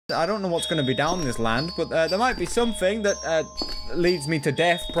I don't know what's going to be down this land, but there might be something that leads me to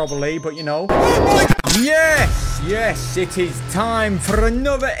death, probably, but you know. Yes! Yes, it is time for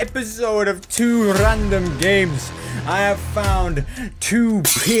another episode of 2 Random Games. I have found 2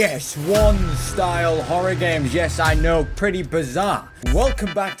 PS1 style horror games. Yes, I know, pretty bizarre.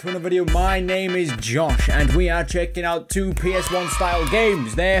 Welcome back to another video. My name is Josh, and we are checking out 2 PS1 style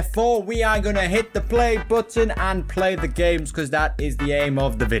games. Therefore, we are gonna hit the play button and play the games, because that is the aim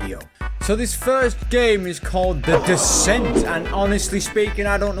of the video. So this first game is called The Descent, and honestly speaking,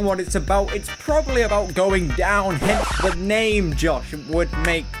 I don't know what it's about. It's probably about going down, hence the name, Josh. It would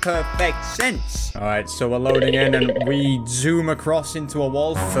make perfect sense. Alright, so we're loading in and we zoom across into a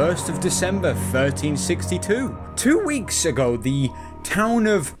wall. 1st of December, 1362. 2 weeks ago, the town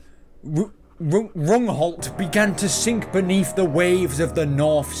of Rungholt began to sink beneath the waves of the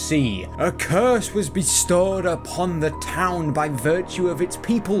North Sea. A curse was bestowed upon the town by virtue of its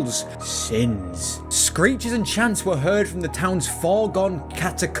people's sins. Screeches and chants were heard from the town's foregone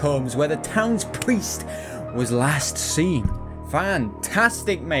catacombs, where the town's priest was last seen.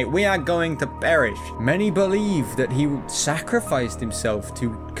 Fantastic, mate. We are going to perish. Many believe that he sacrificed himself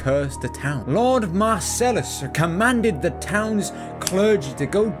to curse the town. Lord Marcellus commanded the town's clergy to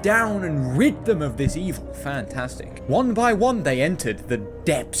go down and rid them of this evil. Fantastic. One by one, they entered the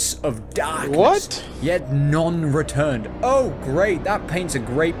depths of darkness. What? Yet none returned. Oh, great. That paints a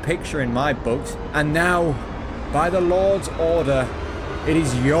great picture in my books. And now, by the Lord's order, it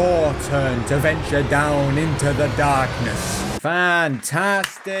is your turn to venture down into the darkness.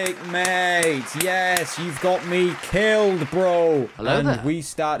 Fantastic, mate. Yes, you've got me killed, bro. Hello and there. We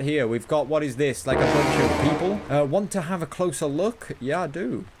start here. We've got, what is this? Like a bunch of people. Want to have a closer look? Yeah, I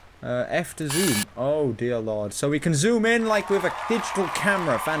do. F to zoom. Oh, dear Lord. So we can zoom in like with a digital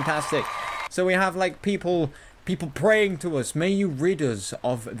camera. Fantastic. So we have like people praying to us. May you rid us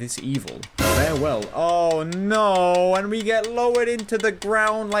of this evil. Farewell. Oh, no. And we get lowered into the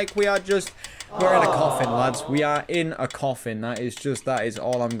ground like we are just... We're in a coffin, lads. We are in a coffin. That is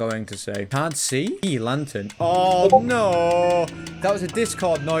all I'm going to say. Can't see? Lantern. Oh, no. That was a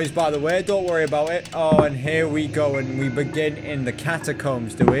Discord noise, by the way. Don't worry about it. Oh, and here we go. And we begin in the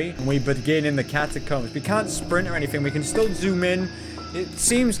catacombs, do we? And we begin in the catacombs. We can't sprint or anything. We can still zoom in. It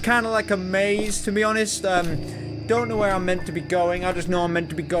seems kind of like a maze, to be honest. Don't know where I'm meant to be going. I just know I'm meant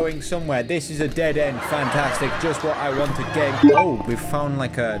to be going somewhere. This is a dead end. Fantastic. Just what I want to get. Oh, we've found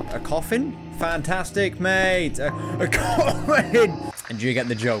like a coffin. Fantastic, mate. A coffin. And do you get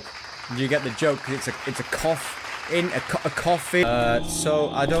the joke? Do you get the joke? It's a coffin. A coffin.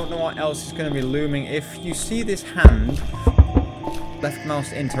 So I don't know what else is going to be looming. If you see this hand, left mouse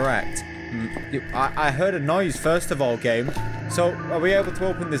to interact. I heard a noise first of all, game. So are we able to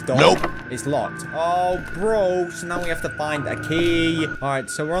open this door? Nope. It's locked. Oh, bro. So now we have to find a key. All right.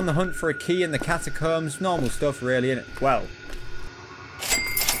 So we're on the hunt for a key in the catacombs. Normal stuff, really, innit? Well,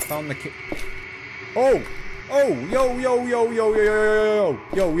 found the key. Oh,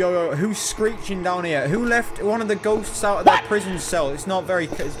 yo, who's screeching down here? Who left one of the ghosts out of their prison cell? It's not very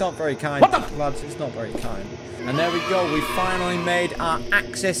kind, lads. It's not very kind. And there we go. We finally made our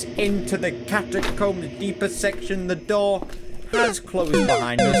access into the catacombs deeper section. The door has closed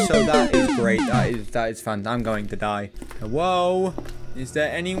behind us, so that is great. That is fun. I'm going to die. Whoa. Is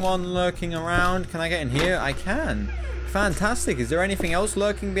there anyone lurking around? Can I get in here? I can. Fantastic. Is there anything else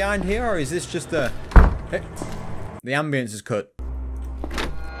lurking behind here, or is this just the... Hey. The ambience is cut.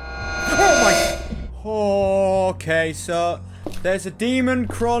 Oh my... Okay, so... There's a demon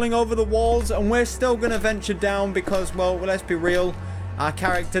crawling over the walls, and we're still going to venture down because, well, let's be real. Our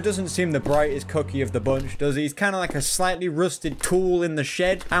character doesn't seem the brightest cookie of the bunch, does he? He's kind of like a slightly rusted tool in the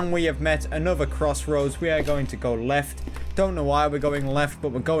shed. And we have met another crossroads. We are going to go left. Don't know why we're going left,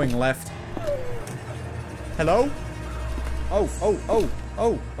 but we're going left. Hello?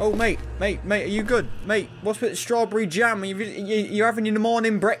 Oh, mate, are you good? Mate, what's with strawberry jam? You're having your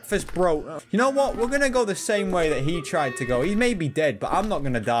morning breakfast, bro. You know what? We're gonna go the same way that he tried to go. He may be dead, but I'm not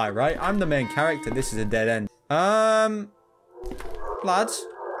gonna die, right? I'm the main character. This is a dead end.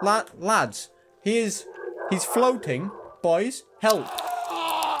 Lads, he's floating. Boys, help.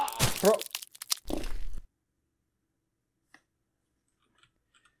 Bro.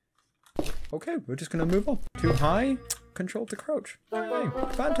 Okay, we're just gonna move on. Too high? control to crouch. Hey,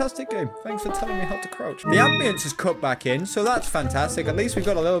 fantastic game. Thanks for telling me how to crouch. The ambience is cut back in, so that's fantastic. At least we've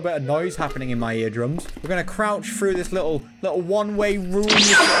got a little bit of noise happening in my eardrums. We're going to crouch through this little one-way room.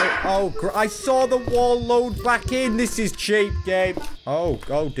 Oh, I saw the wall load back in. This is cheap, game. Oh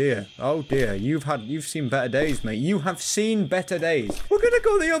dear. Oh dear. You've seen better days, mate. You have seen better days. We're going to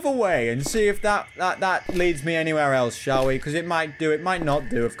go the other way and see if that leads me anywhere else, shall we? Because it might do, it might not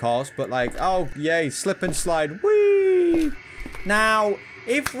do, of course. But like, oh, yay, slip and slide. Whee! Now,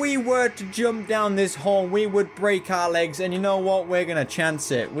 if we were to jump down this hole, we would break our legs. And you know what? We're going to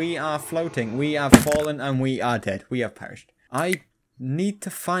chance it. We are floating. We have fallen and we are dead. We have perished. I need to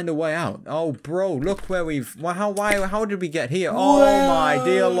find a way out. Oh, bro, look where we've... How did we get here? Oh, my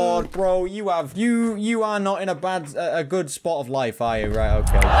dear Lord, bro, you are not in a good spot of life, are you? Right,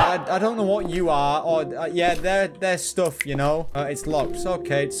 okay. I don't know what you are, or, yeah, they're stuff, you know? It's locked.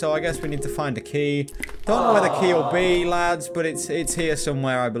 Okay, so I guess we need to find a key. Don't know where the key will be, lads, but it's here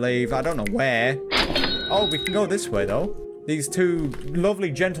somewhere, I believe. I don't know where. Oh, we can go this way, though. These two lovely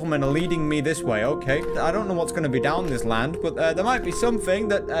gentlemen are leading me this way. Okay. I don't know what's going to be down this land, but there might be something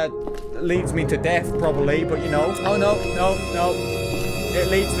that leads me to death, probably. But, you know. Oh, no. It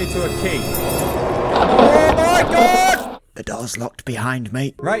leads me to a key. Oh, my God! The door's locked behind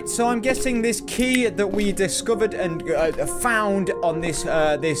me. Right, so I'm guessing this key that we discovered and found on this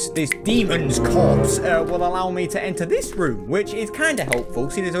demon's corpse will allow me to enter this room, which is kind of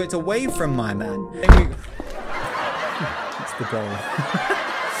helpful, seeing as though it's away from my man. The door.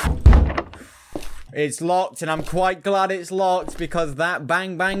 It's locked, and I'm quite glad it's locked because that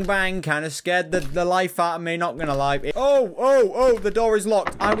bang, bang, bang kind of scared the life out of me, not gonna lie. Oh, the door is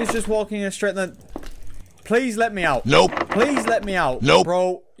locked. I was just walking in a straight line. Please let me out. Nope. Please let me out. Nope.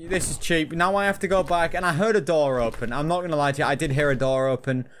 Bro, this is cheap. Now I have to go back, and I heard a door open. I'm not gonna lie to you, I did hear a door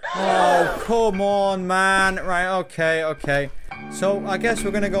open. Oh, come on, man. Right, okay. So, I guess we're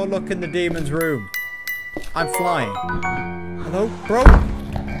gonna go look in the demon's room. I'm flying. Hello, bro?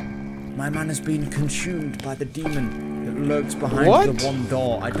 My man has been consumed by the demon that lurks behind the one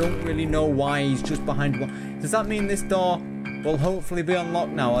door. I don't really know why he's just behind one. Does that mean this door will hopefully be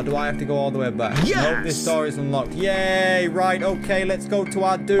unlocked now, or do I have to go all the way back? Yes! Nope, this door is unlocked. Yay! Right, okay, let's go to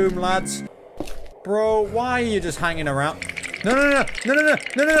our doom, lads. Bro, why are you just hanging around? No.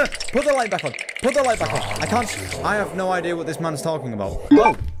 Put the light back on. Put the light back on. I can't. I have no idea what this man's talking about.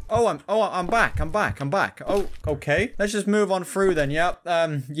 Oh, I'm back. Oh, okay. Let's just move on through then. Yep.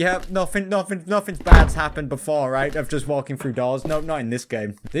 Yep. Nothing's bad's happened before, right? Of just walking through doors. No, not in this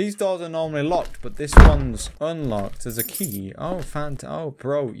game. These doors are normally locked, but this one's unlocked. There's a key. Oh, oh,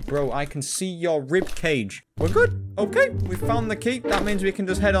 bro, I can see your rib cage. We're good. Okay, we found the key. That means we can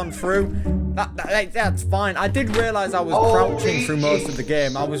just head on through. That's fine. I did realize I was crouching through most of the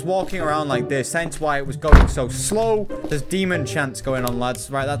game. I was walking around like this, hence why it was going so slow. There's demon chants going on, lads.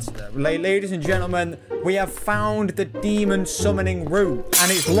 Right, that's... ladies and gentlemen, we have found the demon summoning room,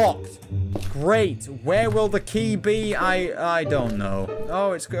 and it's locked. Great. Where will the key be? I don't know.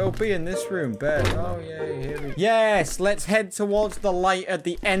 Oh, it'll be in this room. Bet. Oh, yeah, here we... Yes, let's head towards the light at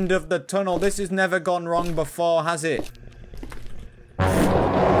the end of the tunnel. This has never gone wrong before, has it?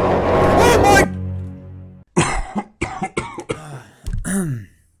 Oh my...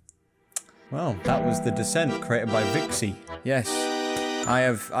 Well, that was the descent created by Vixie. Yes. I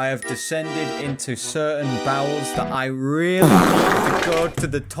have descended into certain bowels that I really need to go to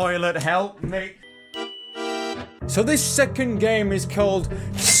the toilet. Help me. So this second game is called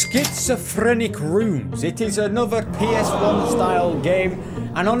Schizophrenic Rooms. It is another PS1 style game,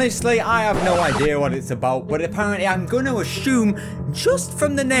 and honestly I have no idea what it's about, but apparently I'm going to assume just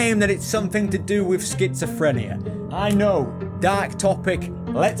from the name that it's something to do with schizophrenia. I know, dark topic.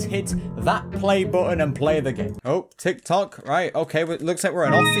 Let's hit that play button and play the game. Oh, TikTok. Right, okay, well, it looks like we're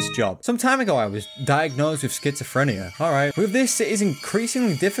an office job. Some time ago, I was diagnosed with schizophrenia. All right, with this, it is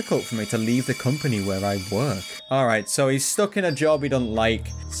increasingly difficult for me to leave the company where I work. All right, so he's stuck in a job he doesn't like.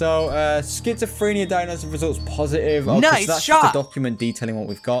 So, schizophrenia diagnosis results positive. Okay, nice so that's shot. Just a document detailing what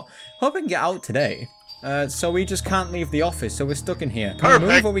we've got. Hope I can get out today. So we just can't leave the office, so we're stuck in here. Can we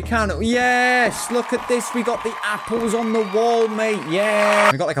move or we can't? Yes! Look at this, we got the apples on the wall, mate.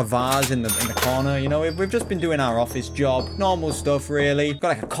 Yeah! We got like a vase in the corner, you know, we've just been doing our office job. Normal stuff, really. Got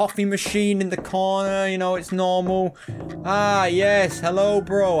like a coffee machine in the corner, you know, it's normal. Ah, yes, hello,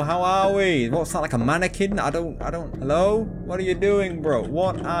 bro, how are we? What's that, like a mannequin? I don't, hello? What are you doing, bro?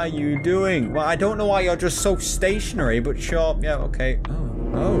 What are you doing? Well, I don't know why you're just so stationary, but sure, yeah, okay.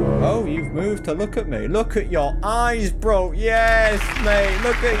 Oh, you've moved to look at me. Look at your eyes, bro. Yes, mate.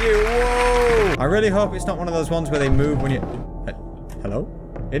 Look at you. Whoa. I really hope it's not one of those ones where they move when you... Hello?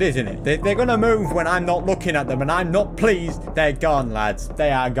 It is, isn't it? They're gonna move when I'm not looking at them, and I'm not pleased. They're gone, lads.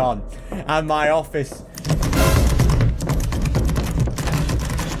 They are gone. And my office.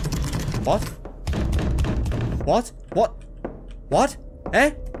 What? What? What? What?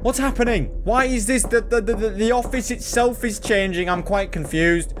 Eh? What's happening? Why is this? The office itself is changing. I'm quite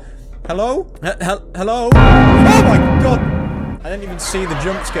confused. Hello? Hello? Oh my god! I didn't even see the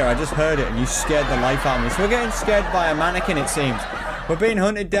jump scare. I just heard it and you scared the life out of me. So we're getting scared by a mannequin, it seems. We're being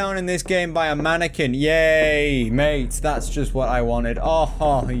hunted down in this game by a mannequin. Yay, mates. That's just what I wanted.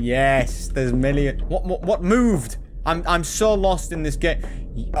 Oh, yes. There's million. What moved? I'm so lost in this game.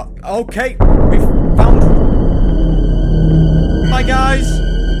 Okay. We found... Hi, guys.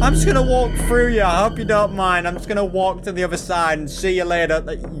 I'm just gonna walk through you. I hope you don't mind. I'm just gonna walk to the other side and see you later.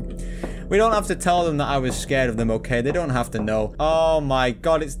 We don't have to tell them that I was scared of them, okay? They don't have to know. Oh my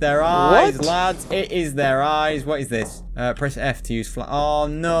god, it's their eyes, lads. It is their eyes. What is this? Press F to use flash. Oh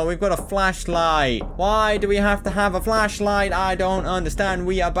no, we've got a flashlight. Why do we have to have a flashlight? I don't understand.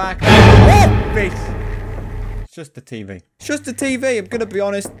 We are back. Oh, it's just the TV. It's just the TV. I'm gonna be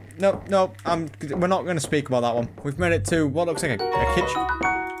honest. No, we're not gonna speak about that one. We've made it to what looks like a kitchen.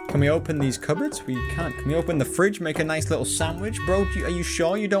 Can we open these cupboards? We can't. Can we open the fridge? Make a nice little sandwich? Bro, are you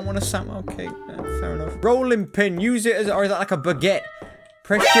sure you don't want a sandwich? Okay, fair enough. Rolling pin. Use it as, or is that like a baguette?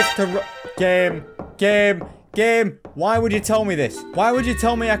 Press shift to Game. Why would you tell me this? Why would you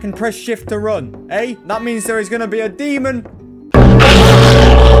tell me I can press shift to run? Eh? That means there is going to be a demon.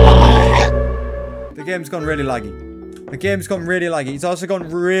 The game's gone really laggy. The game's gone really laggy. It's also gone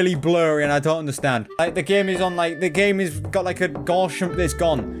really blurry and I don't understand. Like, the game is on, like, the game has got, like, a Gaussian... It's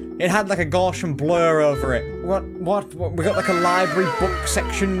gone. It had, like, a Gaussian blur over it. What? We got, like, a library book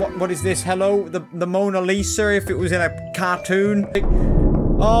section. What is this? Hello? The Mona Lisa, if it was in a cartoon.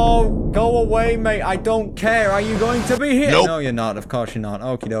 Oh, go away, mate. I don't care. Are you going to be here? Nope. No, you're not. Of course you're not.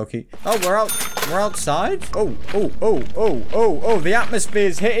 Okie dokie. Oh, we're outside? Oh. The atmosphere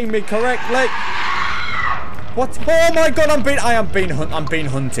is hitting me correctly. What? Oh my god, I'm being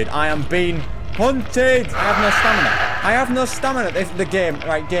hunted. I am being hunted. I have no stamina. I have no stamina. This is the game.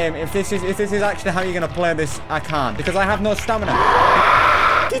 Right, game. If this is actually how you're gonna play this, I can't. Because I have no stamina.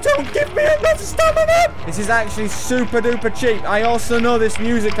 You don't give me enough stamina! This is actually super duper cheap. I also know this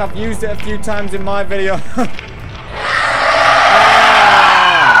music. I've used it a few times in my video.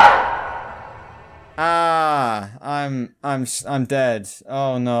 I'm dead.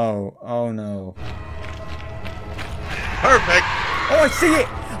 Oh no. Perfect. Oh, I see it.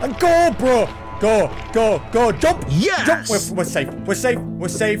 Go, bro. Go. Jump. Yes. Jump. We're safe.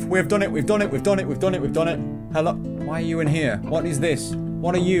 We've done it. Hello. Why are you in here? What is this?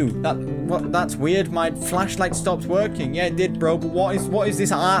 What are you? That's weird. My flashlight stopped working. Yeah, it did, bro. But what is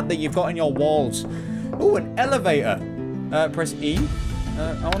this art that you've got in your walls? Oh, an elevator. Press E.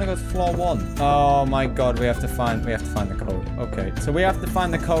 I want to go to floor 1. Oh my god, we have to find the code. Okay, so we have to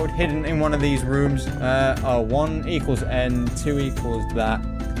find the code hidden in one of these rooms. 1 equals N, 2 equals that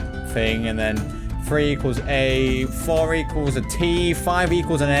thing, and then 3 equals A, 4 equals a T, 5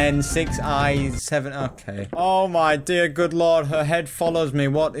 equals an N, 6 I, 7. Okay. Oh my dear good lord, her head follows me.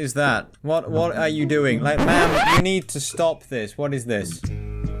 What is that? What are you doing? Like, ma'am, you need to stop this. What is this?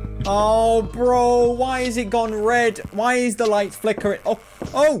 Oh, bro, why is it gone red? Why is the light flickering? Oh.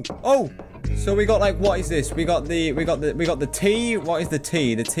 So we got, like, what is this? We got the T. What is the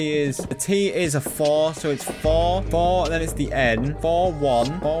T? The T is a 4, so it's 4, and then it's the N. 4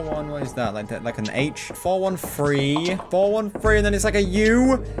 1. What is that? Like an H. 413, and then it's like a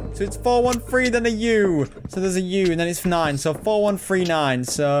U. So it's 413, then a U. So there's a U, and then it's 9. So 4139.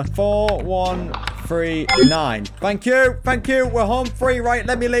 So 4139. Thank you. We're home free, right?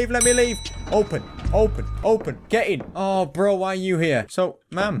 Let me leave. Open. Get in. Oh, bro, why are you here? So,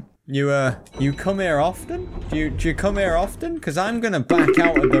 ma'am. You come here often? Do you come here often? Because I'm gonna back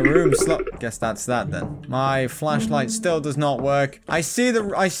out of the room. Guess that's that then. My flashlight still does not work. I see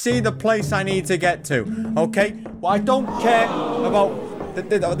the place I need to get to. Okay? Well, I don't care about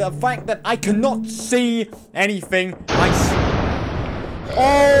the fact that I cannot see anything.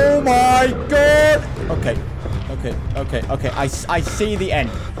 Oh my god! Okay. I see the end.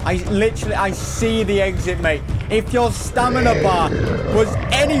 I see the exit, mate. If your stamina bar was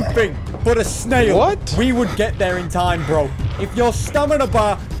anything but a snail, we would get there in time, bro. If your stamina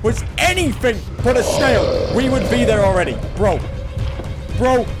bar was anything but a snail, we would be there already, bro.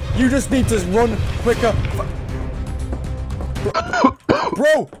 Bro, you just need to run quicker.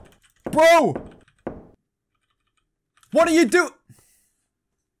 Bro. What are you doing?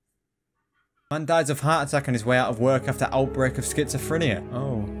 Man dies of heart attack on his way out of work after outbreak of schizophrenia.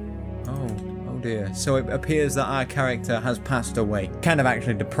 Oh dear. So it appears that our character has passed away. Kind of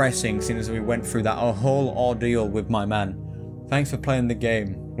actually depressing, seeing as we went through that whole ordeal with my man. Thanks for playing the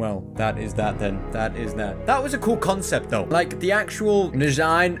game. Well, that is that then. That is that. That was a cool concept though. Like, the actual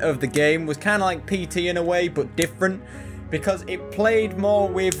design of the game was kind of like PT in a way, but different. Because it played more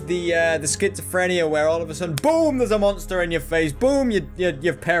with the schizophrenia where all of a sudden, boom, there's a monster in your face. Boom,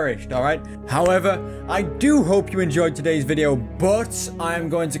 you've perished, all right? However, I do hope you enjoyed today's video, but I'm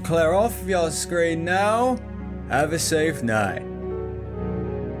going to clear off your screen now. Have a safe night.